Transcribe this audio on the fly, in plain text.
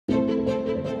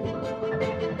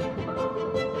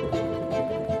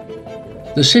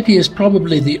The city is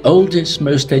probably the oldest,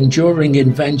 most enduring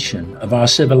invention of our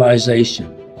civilization.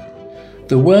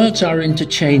 The words are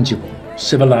interchangeable: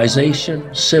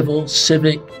 civilization, civil,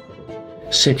 civic,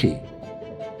 city.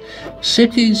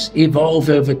 Cities evolve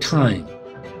over time.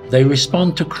 They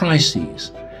respond to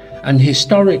crises, and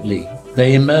historically,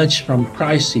 they emerge from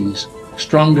crises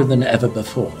stronger than ever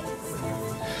before.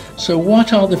 So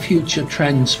what are the future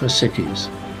trends for cities,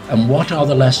 and what are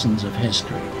the lessons of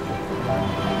history?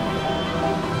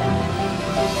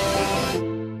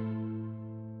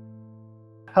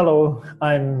 Hello,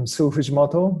 I'm Sou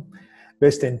Fujimoto,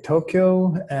 based in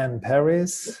Tokyo and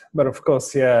Paris. But of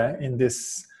course, yeah, in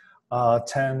this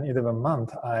 10-11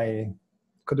 month, I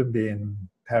couldn't be in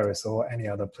Paris or any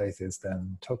other places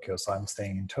than Tokyo, so I'm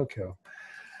staying in Tokyo.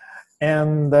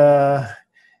 And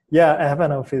yeah, I have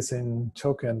an office in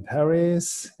Tokyo and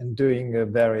Paris and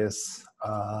doing various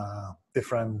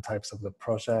different types of the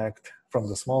project, from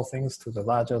the small things to the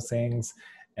larger things,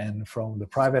 and from the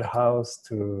private house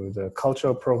to the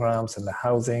cultural programs and the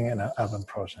housing and an urban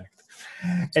project.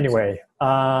 Anyway,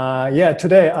 yeah,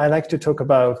 today I like to talk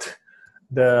about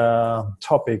the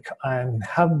topic I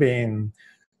have been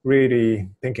really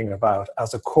thinking about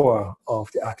as a core of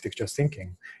the architecture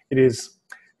thinking. It is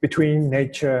between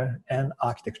nature and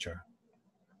architecture.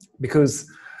 Because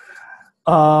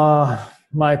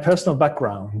my personal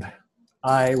background,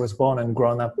 I was born and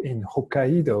grown up in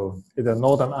Hokkaido, the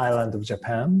northern island of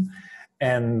Japan,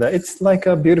 and it's like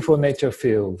a beautiful nature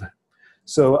field.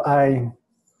 So I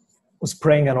was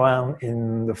playing around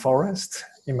in the forest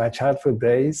in my childhood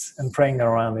days and playing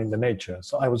around in the nature.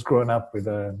 So I was growing up with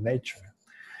nature.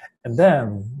 And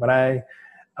then when I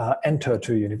entered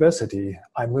to university,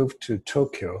 I moved to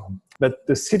Tokyo. But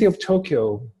the city of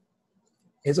Tokyo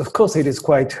is, of course, it is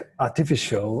quite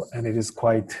artificial and it is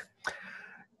quite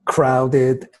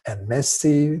crowded and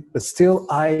messy, but still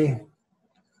I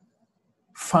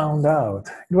found out,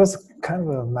 it was kind of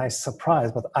a nice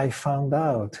surprise, but I found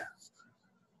out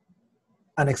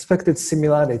unexpected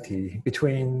similarity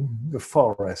between the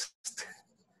forest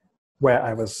where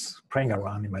I was playing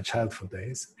around in my childhood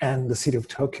days and the city of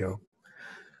Tokyo,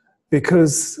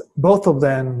 because both of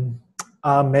them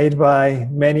are made by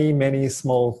many, many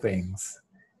small things.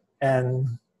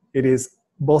 And it is,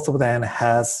 both of them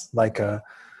has like a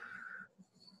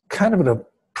kind of the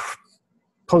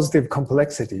positive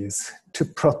complexities to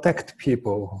protect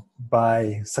people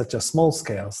by such a small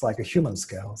scales, like a human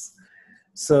scales.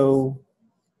 So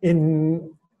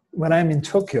when I'm in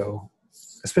Tokyo,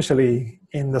 especially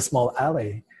in the small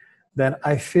alley, then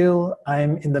I feel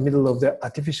I'm in the middle of the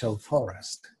artificial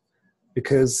forest,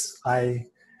 because I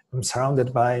am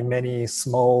surrounded by many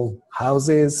small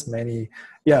houses, many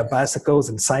bicycles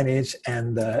and signage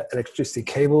and electricity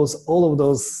cables. All of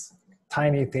those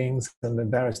tiny things and the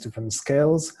various different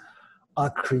scales are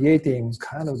creating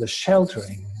kind of the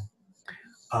sheltering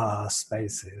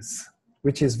spaces,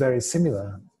 which is very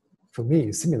similar, for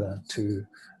me, similar to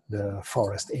the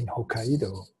forest in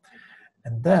Hokkaido.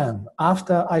 And then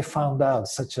after I found out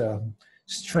such a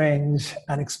strange,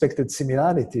 unexpected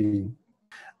similarity,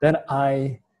 then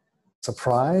I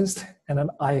surprised, and then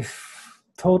I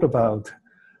thought about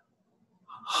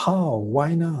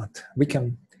why not? We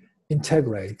can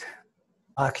integrate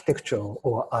architectural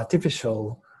or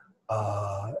artificial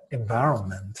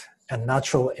environment and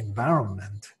natural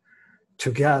environment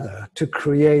together to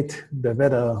create the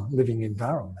better living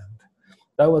environment.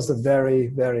 That was the very,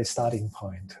 very starting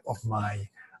point of my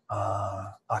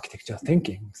architecture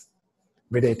thinking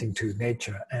relating to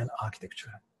nature and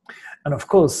architecture. And of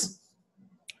course,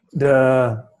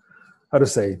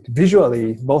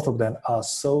 visually, both of them are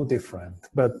so different,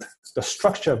 but the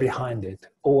structure behind it,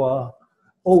 or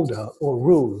order or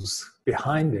rules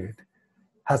behind it,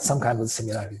 had some kind of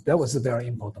similarity. That was a very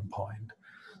important point.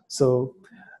 So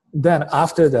then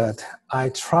after that, I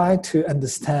tried to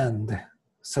understand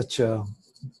such a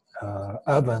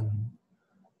urban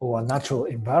or natural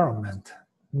environment,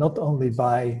 not only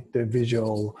by the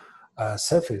visual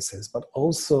surfaces, but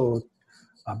also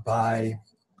by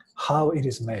how it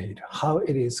is made, how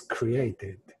it is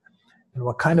created, and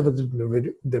what kind of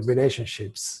the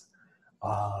relationships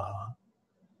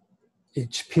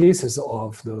each pieces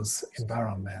of those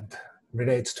environment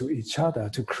relates to each other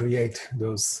to create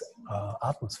those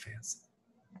atmospheres.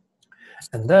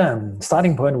 And then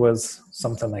starting point was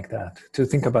something like that, to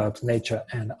think about nature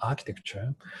and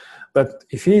architecture. But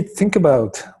if you think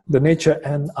about the nature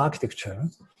and architecture,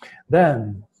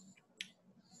 then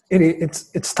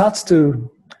it starts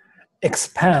to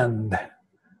expand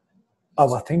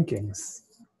our thinkings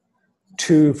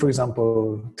to, for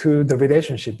example, to the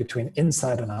relationship between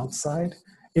inside and outside.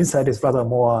 Inside is rather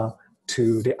more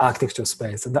to the architecture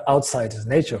space, and the outside is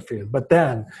nature field. But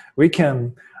then we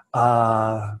can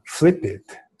flip it,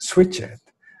 switch it,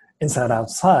 inside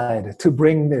outside, to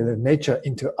bring the nature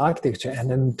into architecture, and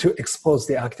then to expose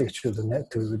the architecture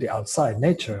to the outside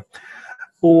nature,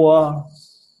 or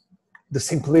the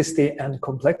simplicity and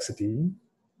complexity,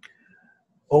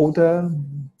 order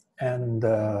and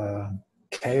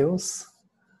chaos,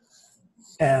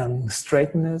 and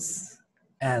straightness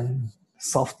and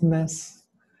softness,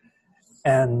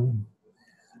 and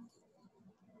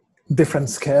different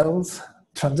scales,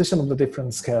 transition of the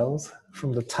different scales,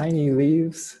 from the tiny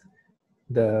leaves,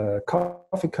 the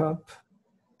coffee cup,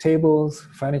 tables,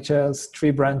 furnitures,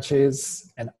 tree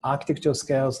branches, and architectural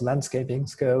scales, landscaping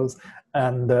scales,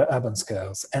 and urban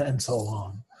scales, and so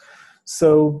on.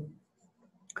 So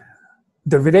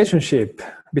the relationship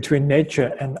between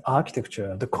nature and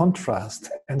architecture, the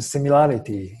contrast and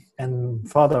similarity, and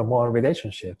furthermore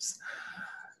relationships,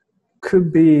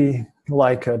 could be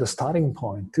like the starting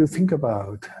point to think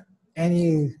about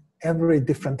every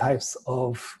different types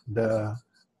of the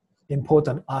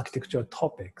important architecture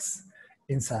topics,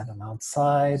 inside and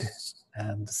outside,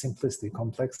 and simplicity,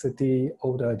 complexity,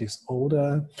 order,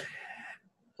 disorder.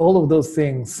 All of those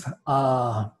things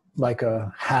are like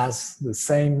has the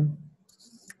same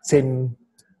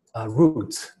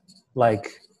roots,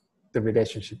 like the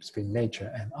relationship between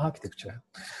nature and architecture.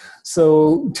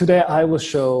 So today I will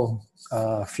show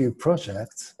a few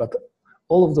projects, but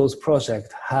all of those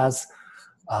projects has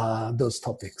those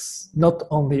topics, not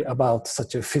only about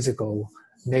such a physical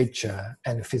nature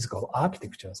and physical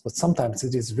architectures, but sometimes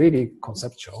it is really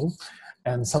conceptual,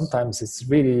 and sometimes it's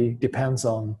really depends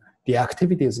on the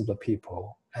activities of the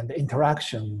people and the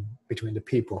interaction between the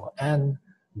people and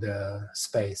the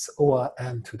space,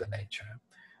 and to the nature,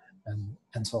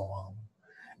 and so on.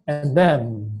 And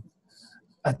then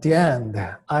at the end,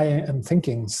 I am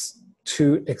thinking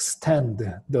to extend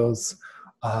those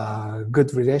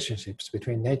good relationships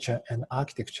between nature and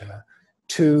architecture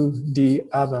to the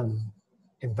urban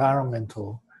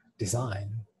environmental design,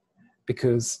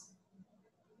 because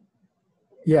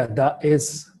that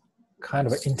is kind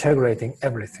of integrating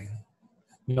everything,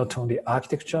 not only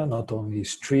architecture, not only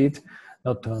street,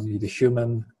 not only the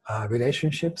human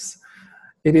relationships.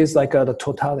 It is like the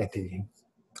totality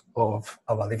of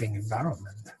our living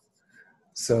environment.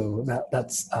 So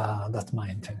that's my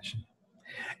intention.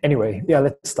 Anyway,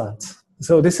 let's start.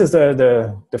 So this is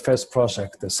the first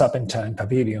project, the Serpentine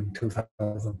Pavilion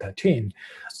 2013.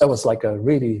 That was like a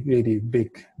really, really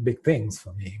big things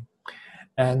for me.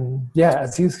 And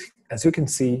as you can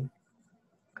see,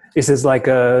 this is like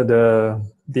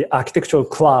the architectural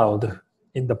cloud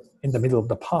in the middle of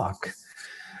the park,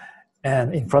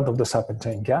 and in front of the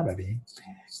Serpentine Gallery.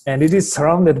 And it is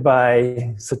surrounded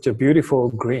by such a beautiful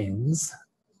greens.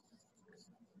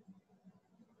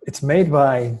 It's made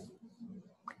by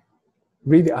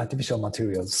really artificial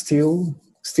materials,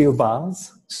 steel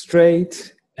bars,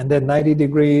 straight, and then 90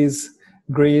 degrees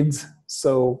grids.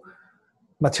 So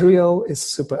material is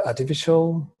super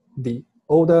artificial. The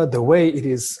order, the way it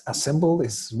is assembled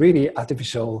is really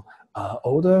artificial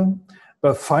order.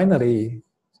 But finally,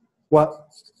 what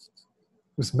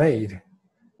was made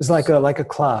is like a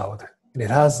cloud. And it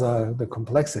has the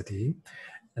complexity.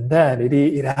 And then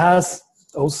it has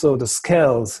also the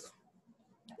scales,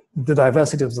 the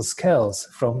diversity of the scales,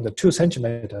 from the 2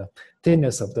 centimeter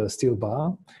thickness of the steel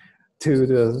bar to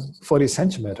the 40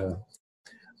 centimeter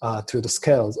to the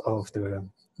scales of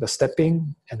the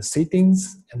stepping and the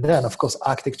seatings, and then of course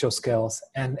architectural scales,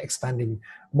 and expanding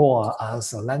more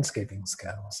as landscaping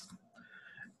scales.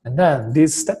 And then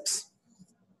these steps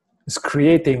is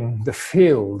creating the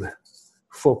field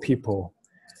for people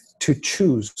to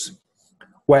choose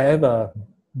wherever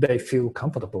they feel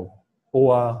comfortable,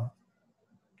 or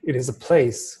it is a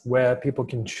place where people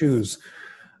can choose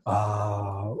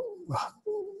to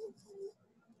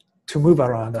move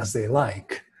around as they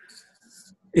like.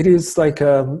 It is like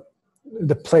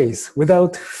the place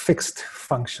without fixed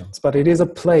functions, but it is a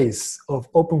place of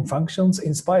open functions,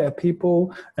 inspire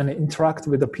people and interact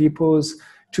with the peoples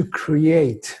to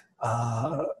create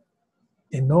a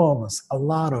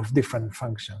lot of different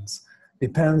functions.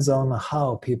 Depends on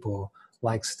how people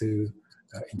likes to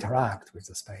interact with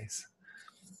the space.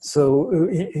 So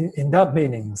in that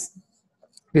meanings,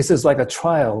 this is like a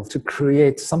trial to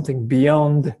create something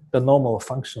beyond the normal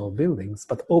functional buildings,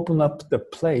 but open up the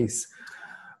place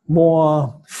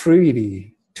more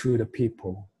freely to the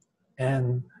people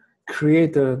and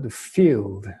create the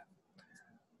field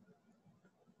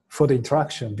for the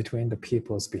interaction between the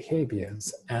people's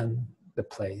behaviors and the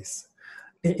place.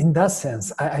 In that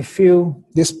sense, I feel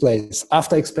this place,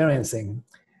 after experiencing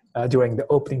during the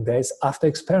opening days. After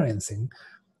experiencing,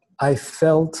 I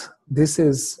felt this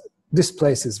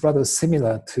place is rather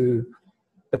similar to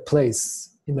the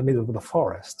place in the middle of the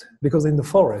forest, because in the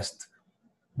forest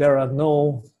there are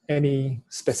no any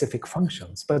specific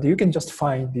functions, but you can just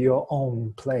find your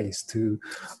own place to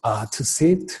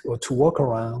sit or to walk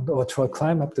around or to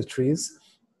climb up the trees.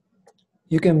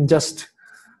 You can just,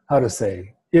 how to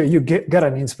say, you get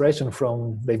an inspiration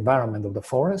from the environment of the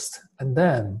forest, and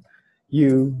then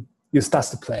you start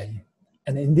to play.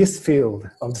 And in this field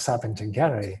of the Serpentine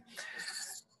Gallery,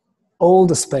 all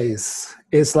the space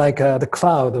is like the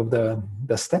cloud of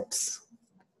the steps,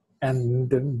 and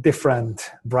the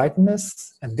different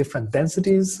brightness and different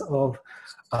densities of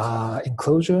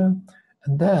enclosure.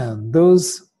 And then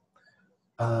those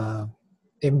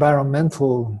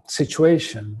environmental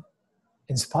situation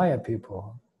inspire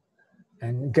people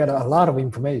and get a lot of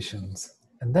information.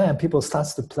 And then people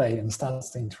starts to play and starts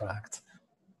to interact.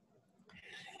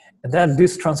 And then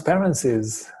this transparency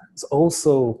is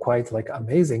also quite like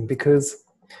amazing, because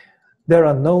there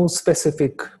are no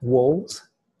specific walls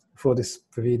for this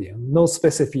pavilion, no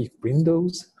specific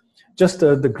windows, just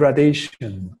the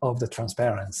gradation of the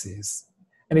transparencies.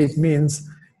 And it means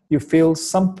you feel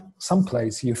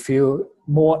someplace you feel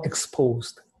more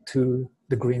exposed to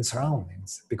the green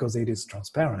surroundings because it is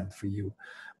transparent for you.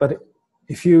 But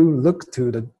if you look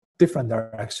to the different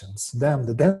directions, then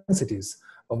the densities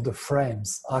of the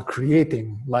frames are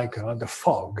creating like the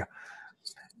fog.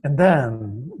 And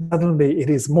then suddenly it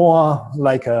is more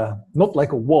like not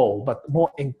like a wall, but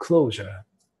more enclosure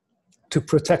to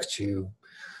protect you.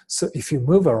 So if you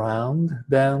move around,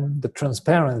 then the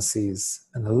transparencies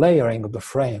and the layering of the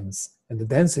frames and the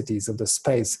densities of the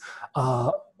space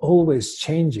are always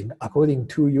changing according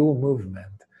to your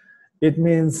movement. It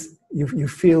means you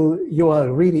feel you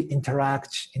are really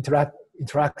interacting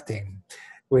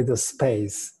with the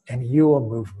space and your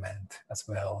movement as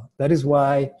well. That is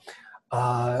why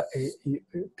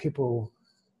people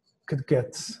could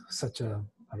get such a,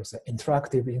 how to say,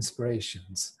 interactive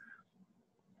inspirations.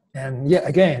 And yeah,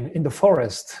 again, in the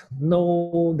forest,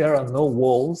 there are no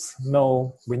walls,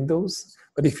 no windows.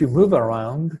 But if you move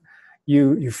around,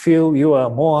 you feel you are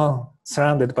more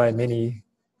surrounded by many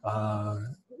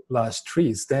large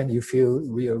trees. Then you feel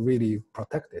we are really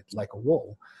protected, like a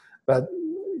wall. But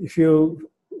if you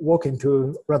walk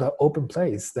into rather open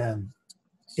place, then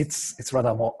it's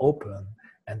rather more open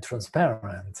and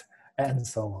transparent and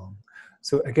so on.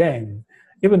 So again,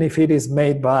 even if it is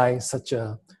made by such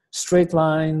a straight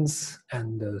lines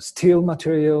and steel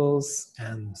materials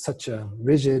and such a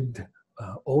rigid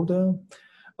order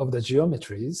of the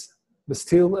geometries, but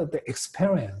still the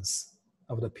experience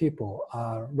of the people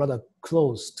are rather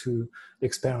close to the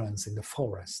experience in the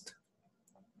forest.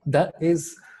 That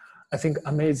is, I think,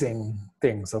 amazing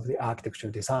things of the architecture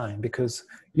design, because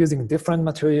using different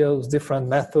materials, different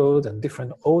methods, and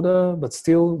different order, but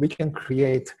still we can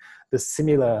create the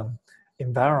similar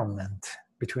environment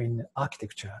between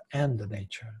architecture and the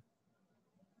nature,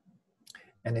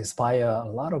 and inspire a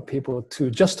lot of people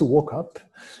to just to walk up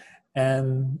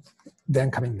and then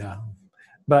coming down.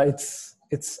 But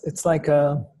it's like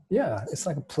a, yeah, it's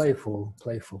like a playful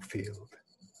field.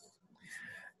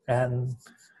 And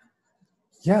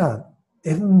yeah,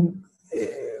 even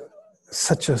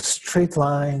such a straight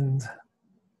line,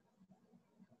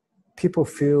 people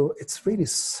feel it's really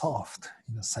soft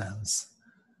in a sense.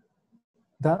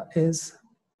 That is,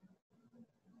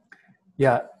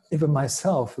 yeah, even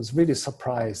myself was really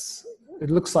surprised. It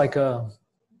looks like a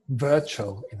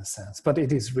virtual in a sense, but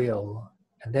it is real.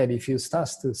 And then if you start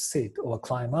to sit or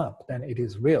climb up, then it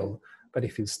is real. But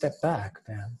if you step back,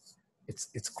 then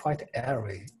it's quite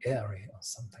airy or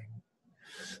something.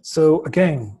 So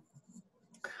again,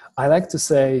 I like to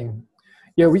say,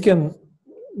 yeah,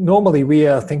 normally we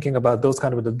are thinking about those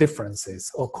kind of the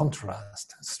differences or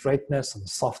contrast, straightness and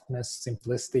softness,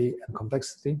 simplicity and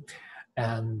complexity,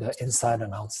 and inside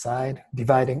and outside,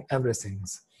 dividing everything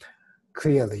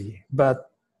clearly. But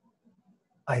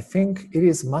I think it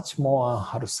is much more,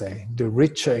 how to say, the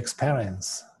richer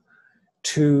experience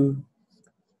to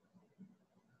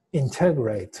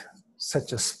integrate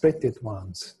such a splitted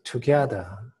ones together,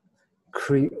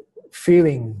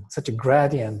 feeling such a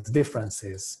gradient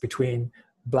differences between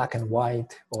black and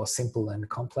white or simple and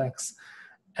complex.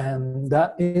 And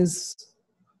that is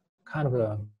kind of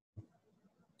a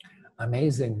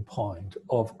amazing point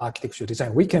of architecture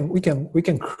design. We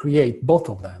can create both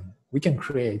of them. We can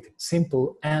create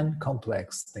simple and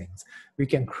complex things. We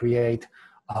can create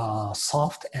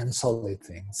soft and solid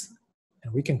things.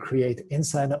 And we can create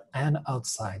inside and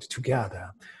outside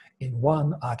together in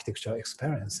one architecture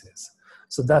experiences.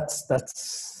 So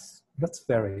that's That's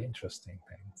very interesting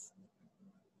things.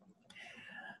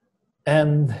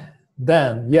 And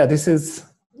then, yeah, this is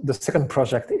the second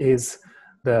project is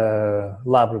the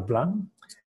L'Arbre Blanc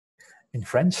in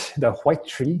French, the white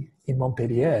tree in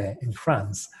Montpellier in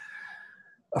France.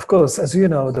 Of course, as you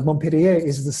know, the Montpellier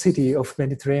is the city of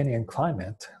Mediterranean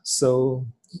climate. So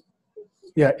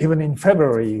yeah, even in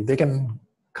February, they can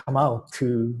come out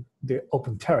to the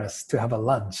open terrace to have a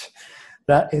lunch.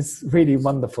 That is really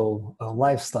wonderful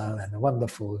lifestyle and a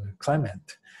wonderful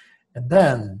climate. And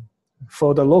then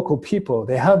for the local people,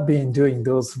 they have been doing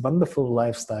those wonderful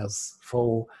lifestyles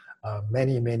for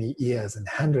many, many years and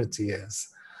hundreds of years.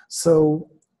 So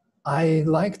I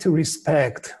like to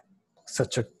respect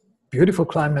such a beautiful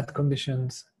climate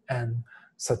conditions and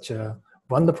such a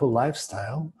wonderful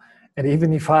lifestyle. And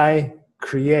even if I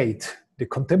create the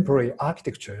contemporary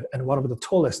architecture and one of the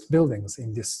tallest buildings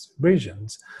in these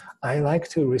regions, I like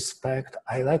to respect,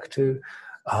 I like to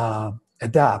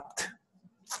adapt,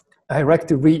 I like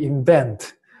to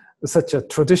reinvent such a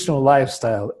traditional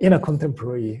lifestyle in a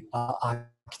contemporary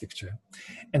architecture.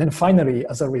 And then finally,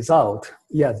 as a result,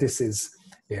 yeah, this is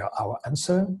our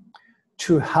answer,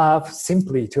 to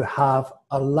have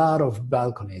a lot of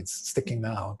balconies sticking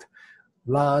out,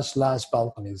 large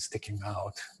balconies sticking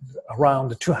out,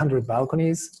 around 200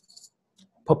 balconies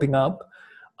popping out,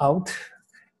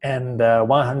 and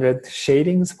 100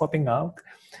 shadings popping out.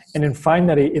 And then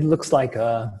finally, it looks like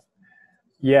a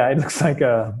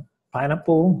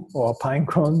pineapple or pine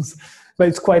cones, but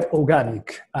it's quite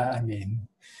organic, I mean.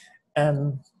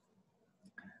 And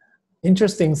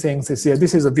interesting things is, yeah,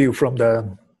 this is a view from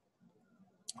the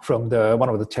one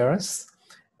of the terrace.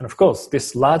 And of course,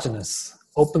 this largeness,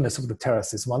 openness of the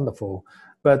terrace is wonderful.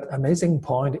 But amazing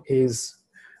point is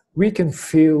we can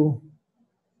feel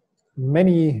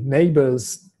many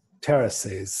neighbors'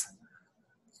 terraces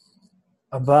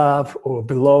above or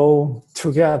below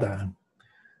together.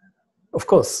 Of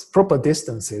course, proper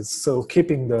distances, so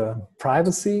keeping the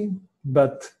privacy,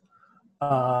 but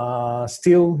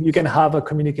still you can have a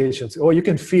communications, or you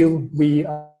can feel we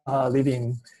are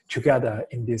living together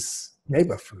in this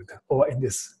neighborhood or in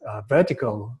this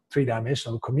vertical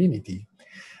three-dimensional community.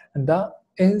 And that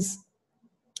is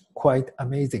quite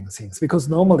amazing things, because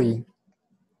normally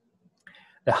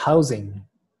the housing,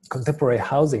 contemporary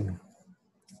housing,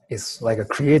 is like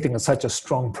creating such a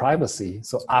strong privacy.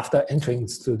 So after entering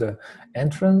to the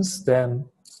entrance, then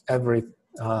every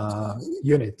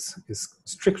unit is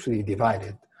strictly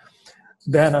divided.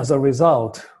 Then as a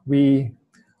result, we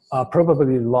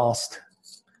probably lost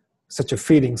such a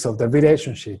feelings of the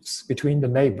relationships between the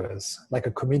neighbors, like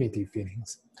a community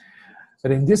feelings.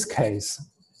 But in this case,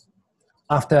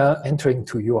 after entering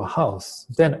to your house,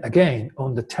 then again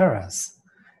on the terrace,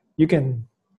 you can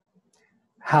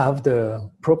have the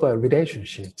proper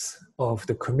relationships of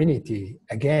the community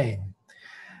again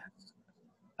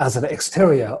as an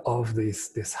exterior of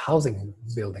these housing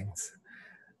buildings.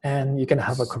 And you can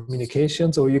have a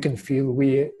communications, or you can feel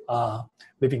we are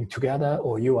living together,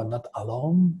 or you are not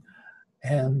alone.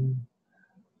 And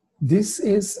this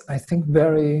is, I think,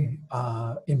 very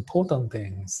important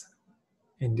things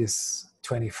in this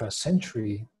 21st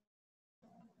century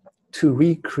to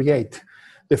recreate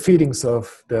the feelings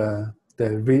of the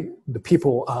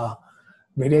people are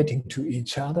relating to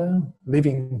each other,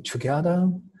 living together,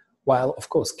 while of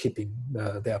course keeping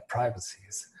their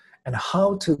privacies. And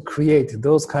how to create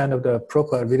those kind of the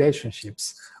proper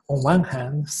relationships, on one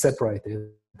hand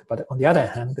separated, but on the other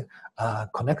hand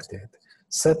connected.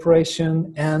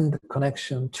 Separation and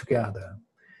connection together.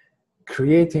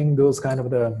 Creating those kind of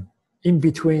the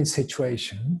in-between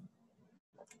situation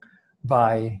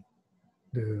by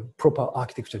the proper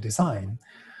architecture design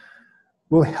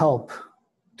will help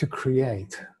to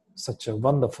create such a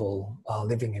wonderful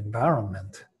living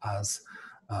environment as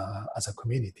a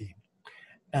community.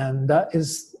 And that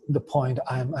is the point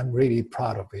I'm really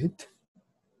proud of it.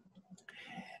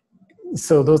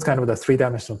 So those kind of the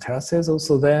three-dimensional terraces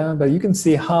also there, but you can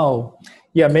see how,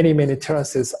 yeah, many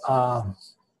terraces are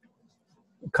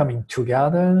coming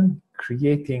together,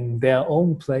 creating their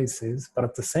own places, but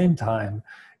at the same time,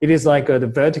 it is like the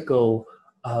vertical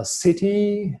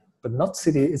city, but not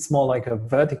city, it's more like a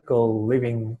vertical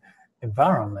living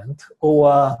environment,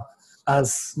 or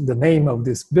as the name of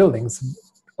these buildings,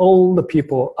 all the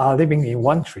people are living in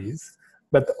one trees,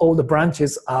 but all the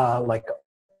branches are like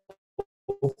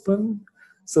open,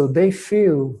 so they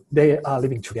feel they are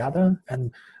living together,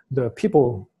 and the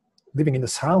people living in the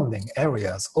surrounding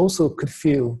areas also could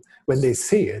feel when they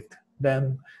see it,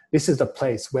 then this is the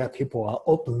place where people are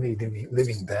openly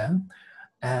living there,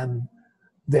 and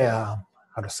they are,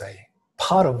 how to say,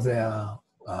 part of their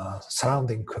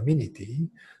surrounding community.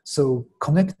 So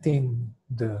connecting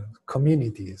the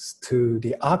communities to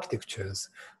the architectures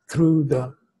through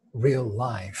the real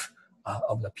life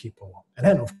of the people. And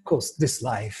then, of course, this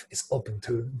life is open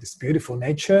to this beautiful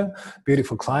nature,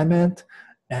 beautiful climate,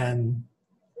 and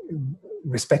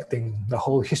respecting the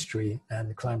whole history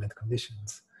and climate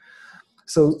conditions.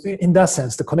 So in that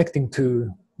sense, the connecting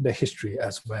to the history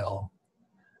as well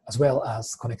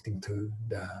as connecting to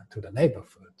the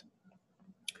neighborhood.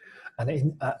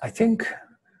 And I think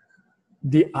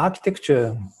the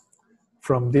architecture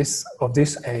of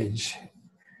this age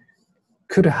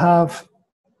could have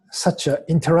such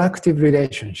interactive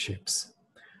relationships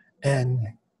and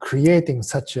creating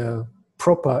such a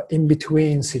proper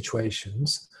in-between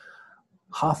situations,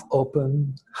 half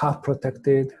open, half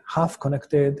protected, half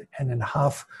connected, and then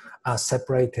half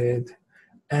separated.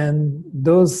 And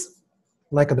those,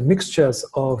 like the mixtures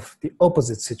of the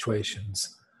opposite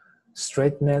situations,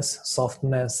 straightness,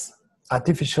 softness,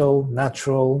 artificial,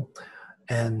 natural,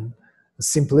 and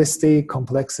simplicity,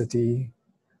 complexity.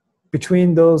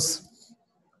 Between those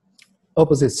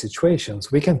opposite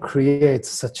situations, we can create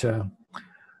such a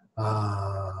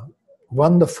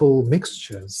wonderful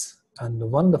mixtures and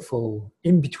wonderful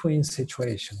in-between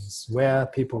situations where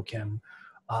people can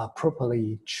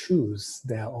properly choose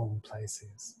their own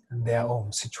places and their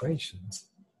own situations.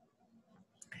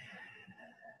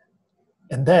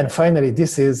 And then finally,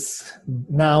 this is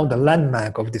now the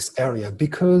landmark of this area,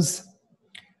 because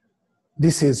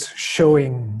this is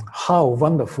showing how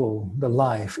wonderful the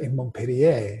life in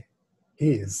Montpellier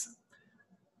is.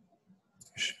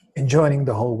 Enjoying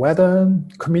the whole weather,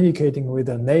 communicating with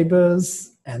the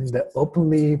neighbors, and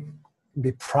openly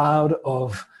be proud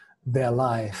of their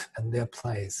life and their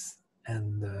place,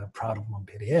 and proud of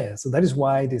Montpellier. So that is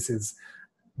why this is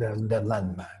the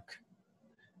landmark.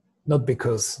 Not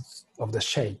because of the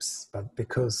shapes, but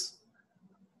because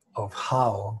of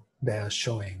how they are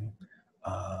showing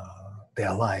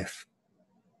their life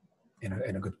in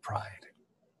a good pride.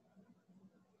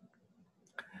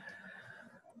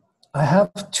 I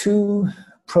have two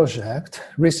projects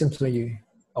recently.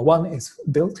 One is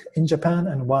built in Japan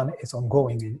and one is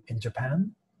ongoing in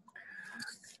Japan.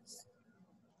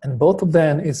 And both of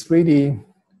them is really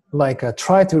like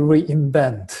try to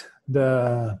reinvent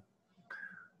the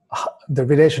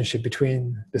relationship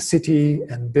between the city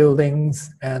and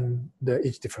buildings and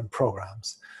each different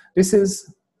programs. This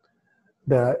is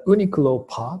the Uniqlo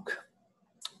Park.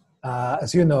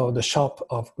 As you know, the shop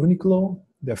of Uniqlo,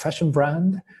 the fashion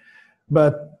brand.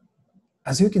 But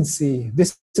as you can see,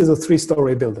 this is a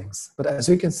 3-story buildings. But as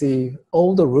you can see,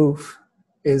 all the roof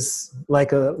is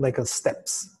like a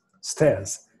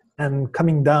stairs, and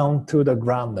coming down to the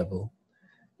ground level.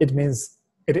 It means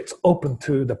it is open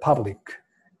to the public.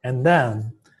 And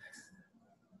then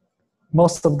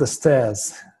most of the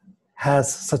stairs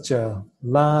has such a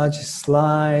large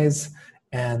slides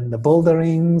and the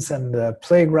boulderings and the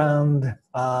playground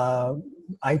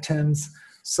items.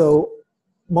 So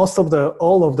most of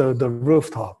all of the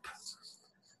rooftop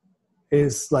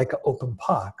is like an open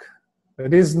park.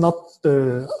 It is not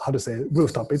the,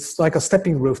 rooftop. It's like a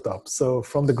stepping rooftop. So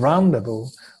from the ground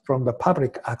level, from the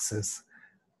public access,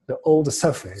 all the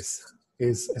surface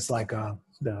is like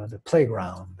the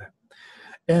playground.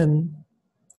 And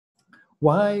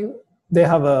why they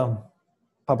have a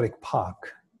public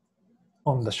park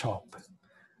on the shop?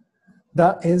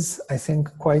 That is, I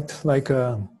think, quite like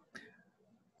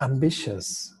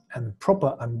ambitious and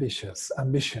proper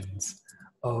ambitions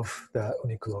of the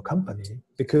Uniqlo company,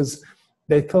 because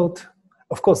they thought,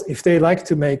 of course, if they like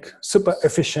to make super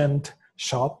efficient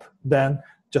shop, then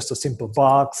just a simple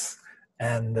box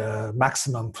and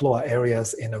maximum floor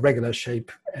areas in a regular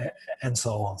shape and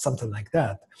so on, something like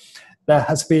that. That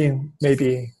has been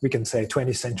maybe, we can say,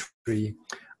 20th century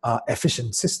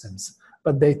efficient systems.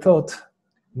 But they thought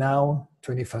now,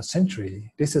 21st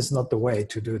century, this is not the way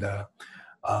to do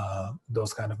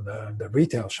those kind of the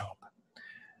retail shop.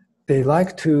 They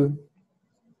like to,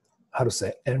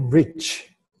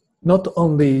 enrich not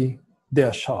only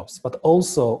their shops, but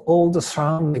also all the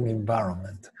surrounding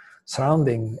environment,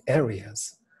 surrounding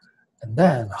areas. And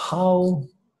then how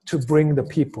to bring the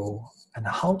people and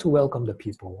how to welcome the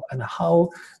people and how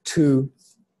to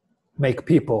make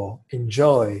people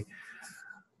enjoy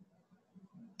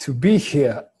to be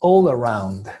here all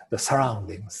around the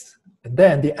surroundings. And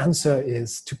then the answer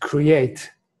is to create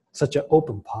such an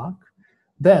open park.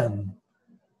 Then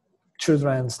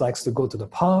children likes to go to the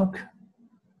park,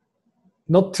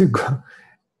 not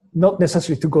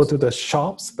necessarily to go to the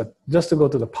shops, but just to go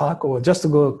to the park or just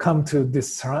to come to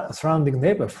this surrounding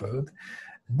neighborhood.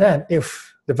 Then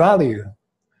if the value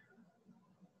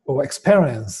or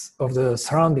experience of the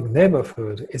surrounding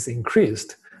neighborhood is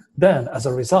increased, then as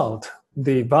a result,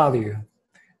 the value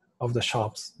of the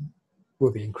shops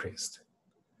will be increased.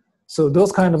 So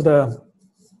those kind of the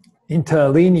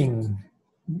interleaning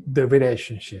the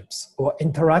relationships or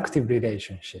interactive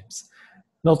relationships,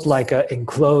 not like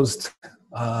enclosed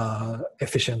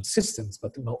efficient systems,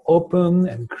 but open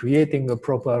and creating a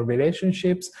proper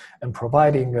relationships and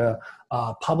providing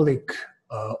public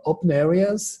open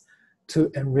areas to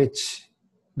enrich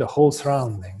the whole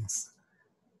surroundings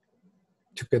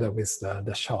together with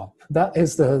the shop. That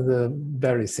is the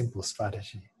very simple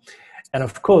strategy. And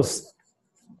of course,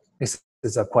 this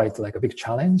is quite like a big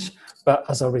challenge, but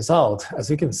as a result,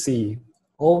 as you can see,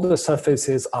 all the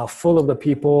surfaces are full of the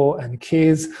people, and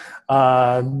kids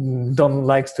don't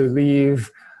like to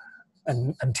leave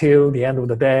until the end of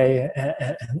the day.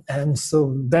 And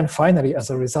so then finally, as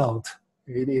a result,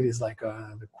 it is like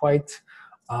a quite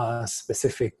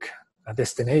specific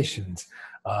destinations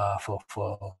for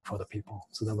the people.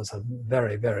 So that was a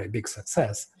very, very big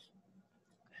success.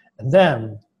 And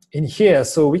then in here,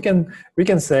 so we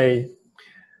can say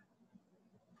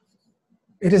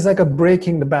it is like a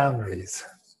breaking the boundaries,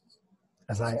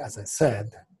 as I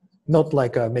said, not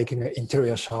like making an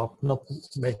interior shop, not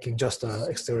making just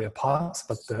exterior parts,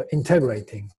 but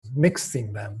integrating,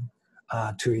 mixing them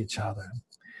to each other,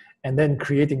 and then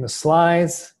creating the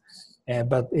slides.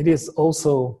 But it is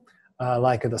also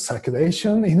like the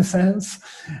circulation in a sense,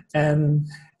 and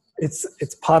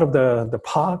it's part of the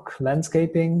park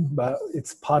landscaping, but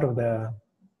it's part of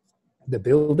the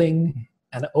building,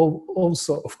 and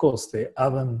also, of course, the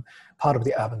urban part of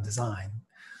the urban design.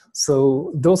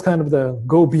 So those kind of the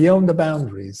go beyond the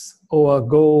boundaries, or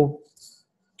go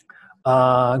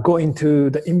into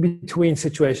the in-between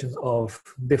situation of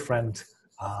different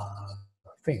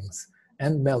things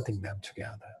and melting them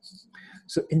together.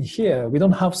 So in here, we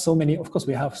don't have so many. Of course,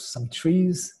 we have some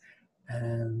trees,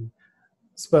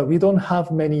 but we don't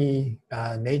have many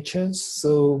natures.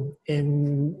 So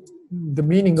in the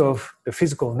meaning of the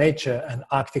physical nature and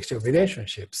architecture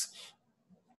relationships,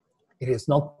 it is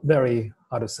not very,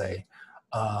 how to say,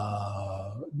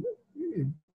 it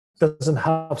doesn't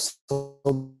have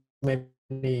so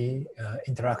many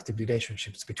interactive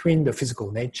relationships between the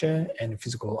physical nature and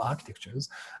physical architectures.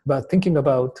 But thinking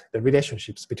about the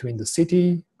relationships between the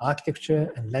city,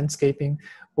 architecture, and landscaping,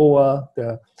 or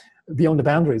beyond the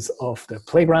boundaries of the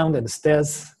playground and the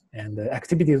stairs and the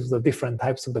activities of the different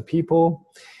types of the people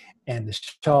and the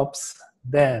shops,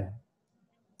 then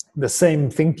the same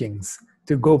thinkings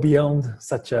to go beyond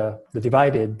such the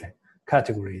divided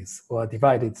categories or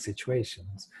divided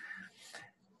situations.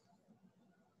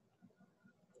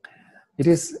 It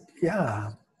is,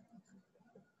 yeah,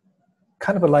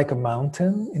 kind of like a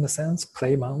mountain in a sense,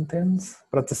 play mountains,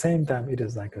 but at the same time, it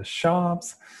is like a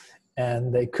shops,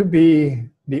 and it could be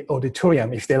the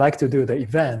auditorium. If they like to do the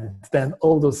event, then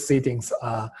all those seatings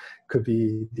could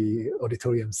be the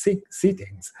auditorium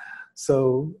seatings.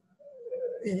 So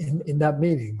in that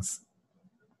meanings,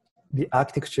 the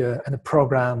architecture and the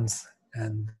programs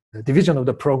and the division of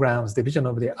the programs, division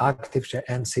of the architecture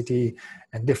and city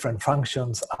and different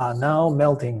functions are now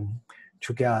melting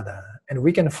together. And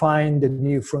we can find a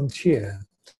new frontier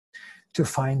to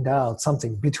find out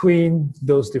something between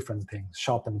those different things,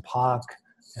 shop and park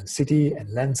and city and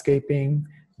landscaping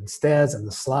and stairs and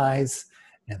the slides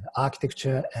and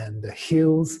architecture and the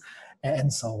hills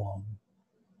and so on.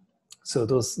 So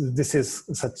this is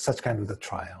such kind of the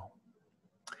trial.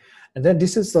 And then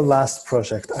this is the last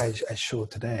project I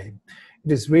showed today.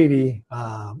 It is really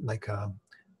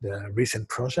the recent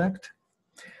project.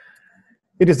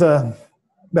 It is the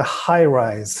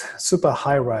high-rise, super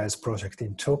high-rise project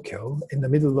in Tokyo, in the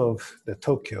middle of the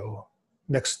Tokyo,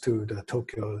 next to the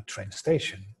Tokyo train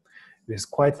station. It is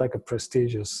quite like a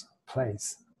prestigious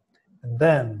place. And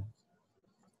then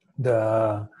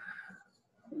the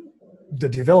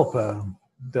developer,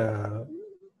 the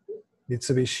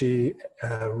Mitsubishi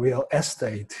Real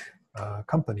Estate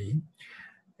company,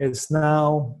 is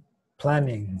now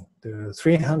planning the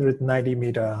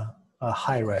 390-meter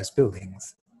high-rise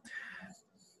buildings.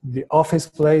 The office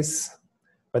place,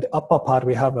 but the upper part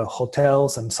we have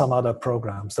hotels and some other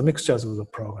programs, the mixtures of the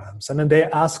programs. And then they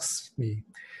asked me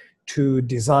to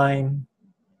design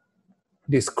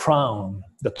this crown,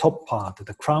 the top part,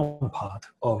 the crown part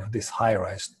of this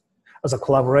high-rise, as a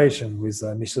collaboration with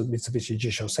Mitsubishi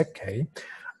Jisho Sekkei,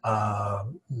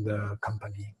 the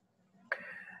company.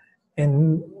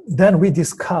 And then we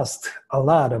discussed a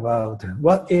lot about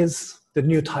what is the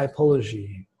new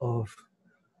typology of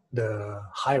the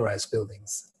high-rise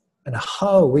buildings and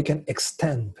how we can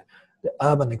extend the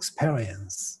urban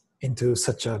experience into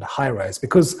such a high-rise,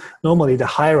 because normally the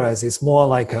high-rise is more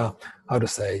like a, how to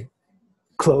say,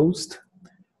 closed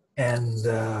and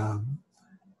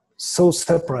so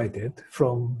separated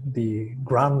from the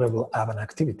ground level urban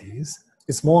activities.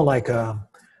 It's more like a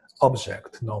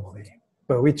object normally.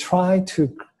 But we try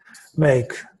to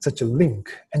make such a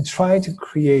link and try to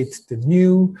create the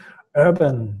new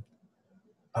urban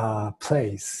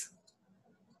place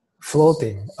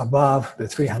floating above the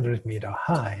 300-meter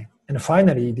high. And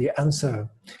finally, the answer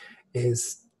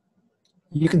is,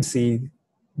 you can see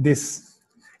this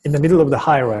in the middle of the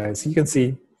high rise. You can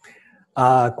see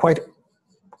quite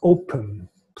open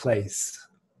place,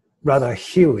 rather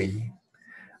hilly,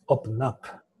 open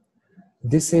up.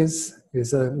 This is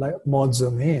a like more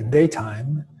zoom in.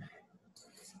 Daytime,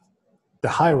 the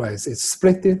high rise is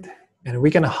splitted, and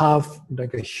we can have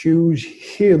like a huge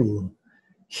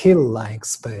hill-like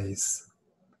space,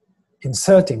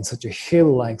 inserting such a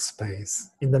hill-like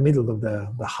space in the middle of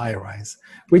the high rise,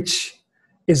 which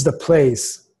is the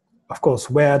place, of course,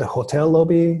 where the hotel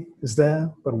lobby is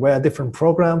there, but where different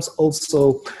programs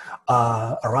also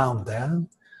are around there.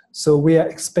 So we are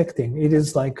expecting it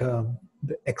is like the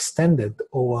extended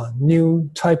or new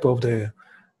type of the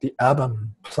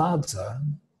urban plaza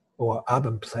or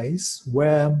urban place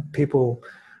where people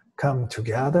come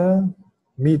together,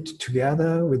 meet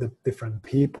together with the different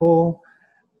people,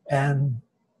 and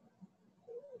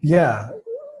yeah,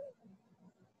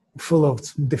 full of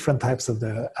different types of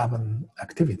the urban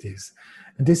activities.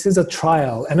 And this is a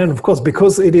trial. And then of course,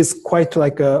 because it is quite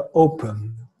like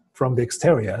open from the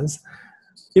exteriors,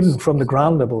 even from the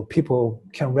ground level, people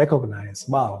can recognize,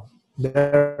 wow,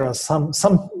 there are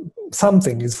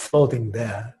something is floating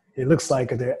there. It looks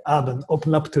like the urban,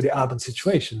 open up to the urban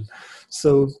situation.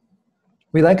 So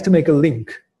we like to make a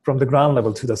link from the ground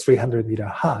level to the 300-meter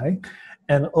high.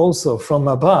 And also from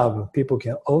above, people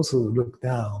can also look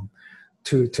down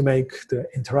to make the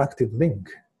interactive link.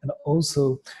 And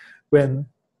also when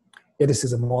it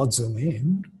is a more zoom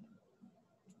in.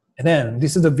 And then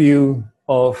this is the view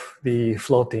of the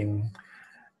floating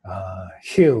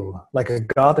hill, like a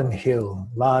garden hill,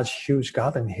 large, huge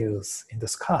garden hills in the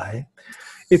sky.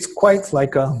 It's quite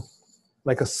like a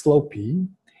slopey,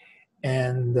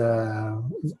 and the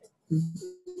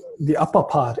upper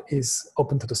part is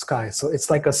open to the sky. So it's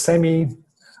like a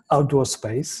semi-outdoor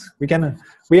space.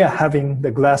 We are having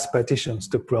the glass partitions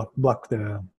to block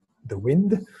the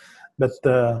wind, but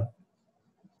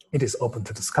it is open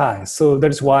to the sky. So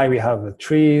that is why we have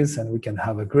trees and we can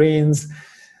have greens,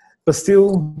 but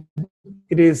still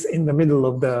it is in the middle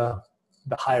of the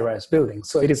high-rise building.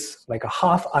 So it is like a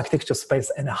half architecture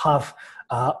space and a half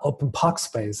open park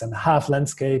space and half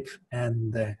landscape,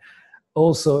 and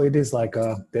also it is like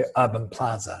the urban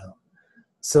plaza.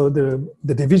 So the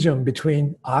division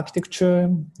between architecture,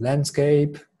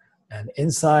 landscape, and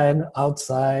inside,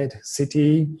 outside,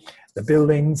 city, the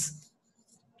buildings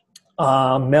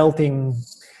are melting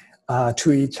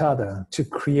to each other to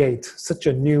create such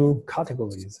a new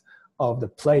categories of the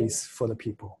place for the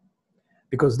people.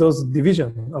 Because those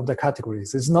division of the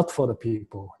categories is not for the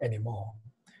people anymore.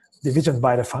 Division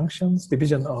by the functions,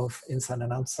 division of inside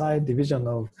and outside, division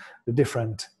of the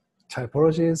different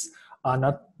typologies are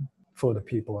not for the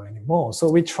people anymore. So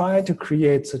we try to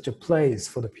create such a place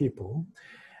for the people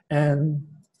and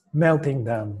melting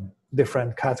them,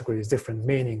 different categories, different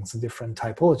meanings, different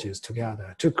typologies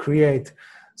together to create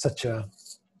such a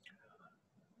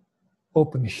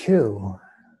open hill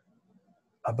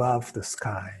above the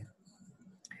sky.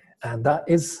 And that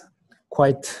is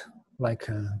quite like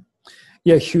a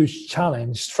huge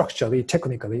challenge structurally,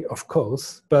 technically, of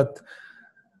course. But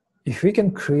if we can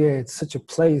create such a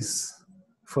place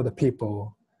for the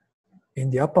people in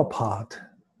the upper part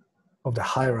of the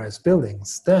high-rise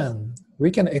buildings, then we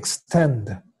can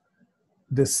extend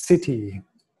the city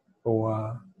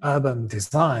or urban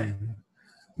design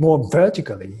more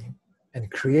vertically and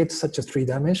create such a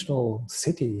three-dimensional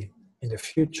city in the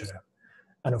future.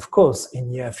 And of course, in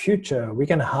near future, we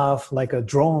can have like a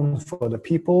drone for the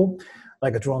people,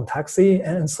 like a drone taxi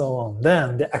and so on.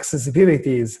 Then the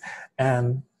accessibilities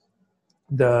and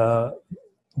the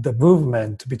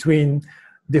movement between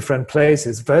different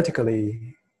places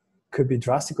vertically could be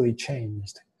drastically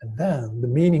changed. And then the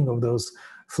meaning of those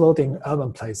floating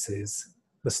urban places,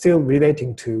 but still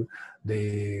relating to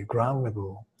the ground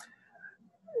level,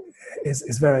 is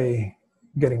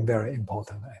getting very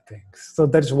important, I think. So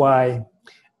that's why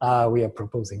we are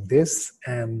proposing this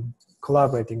and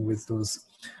collaborating with those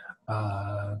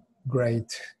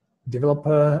great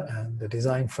developer and the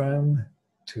design firm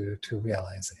to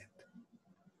realize it.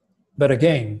 But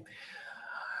again,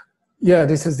 Yeah,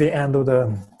 this is the end of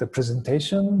the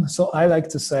presentation. So I like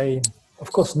to say,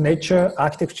 of course, nature,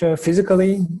 architecture,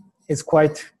 physically is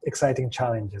quite exciting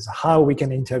challenges, how we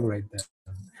can integrate them,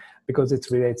 because it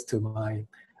relates to my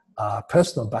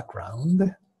personal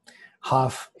background,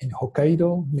 half in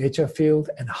Hokkaido, nature field,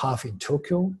 and half in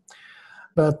Tokyo.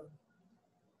 But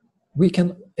we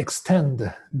can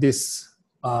extend this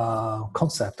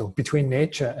concept of between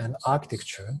nature and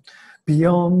architecture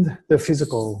beyond the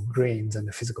physical greens and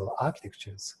the physical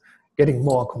architectures, getting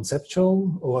more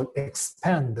conceptual or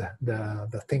expand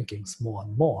the thinkings more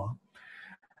and more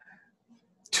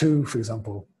to, for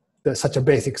example, such a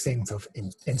basic things of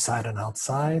inside and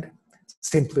outside,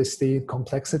 simplicity,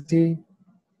 complexity,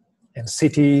 and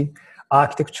city,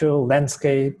 architectural,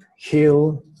 landscape,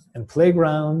 hill, and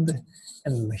playground,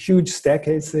 and huge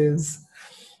staircases.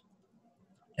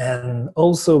 And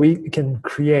also we can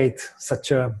create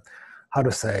such a, how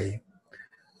to say,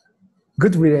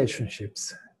 good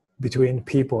relationships between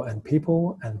people and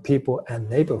people and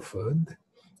neighborhood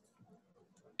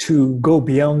to go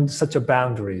beyond such a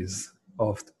boundaries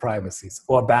of privacies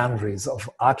or boundaries of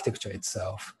architecture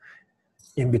itself,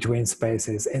 in between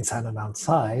spaces, inside and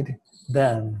outside,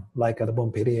 then like at the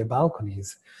Montpellier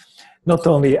balconies, not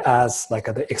only as like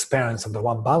the experience of the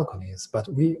one balconies, but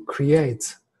we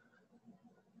create,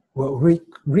 well,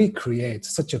 recreate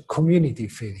such a community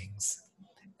feelings.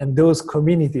 And those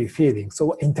community feelings,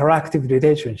 or interactive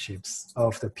relationships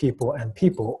of the people and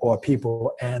people, or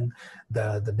people and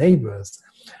the neighbors,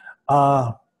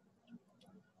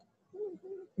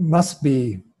 must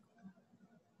be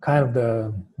kind of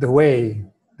the way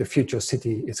the future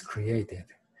city is created.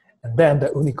 And then the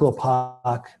Uniqlo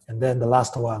Park, and then the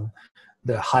last one,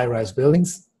 the high-rise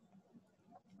buildings,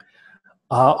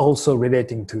 are also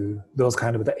relating to those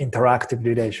kind of the interactive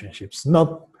relationships,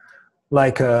 not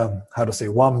like how to say,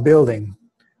 one building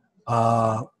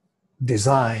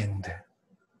designed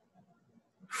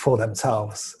for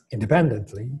themselves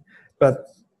independently, but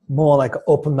more like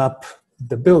open up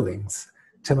the buildings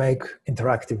to make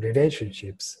interactive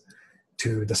relationships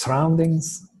to the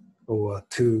surroundings or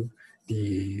to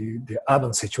the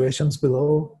urban situations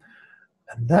below.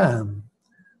 And then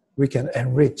we can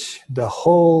enrich the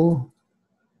whole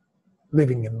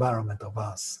living environment of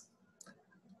us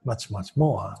much, much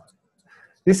more.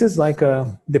 This is like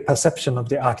the perception of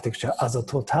the architecture as a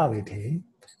totality,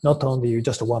 not only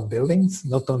just one buildings,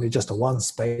 not only just one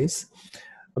space,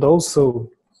 but also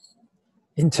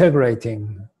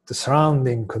integrating the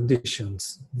surrounding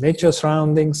conditions, nature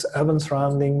surroundings, urban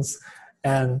surroundings,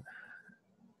 and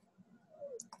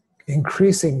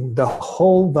increasing the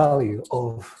whole value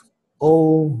of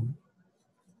all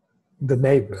the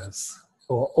neighbors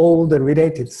or all the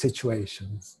related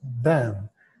situations. Then,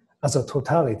 as a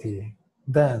totality,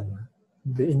 then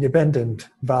the independent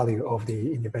value of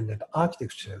the independent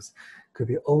architectures could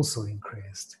be also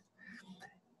increased.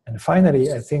 And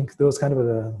finally, I think those kind of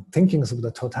the thinkings of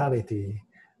the totality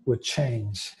would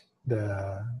change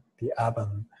the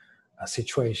urban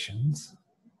situations,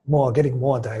 getting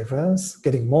more diverse,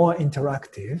 getting more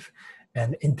interactive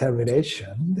and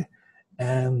interrelationed.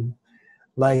 And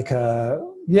like,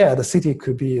 the city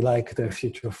could be like the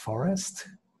future forest,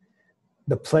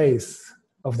 the place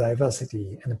of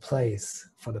diversity and a place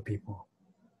for the people.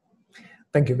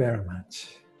 Thank you very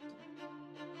much.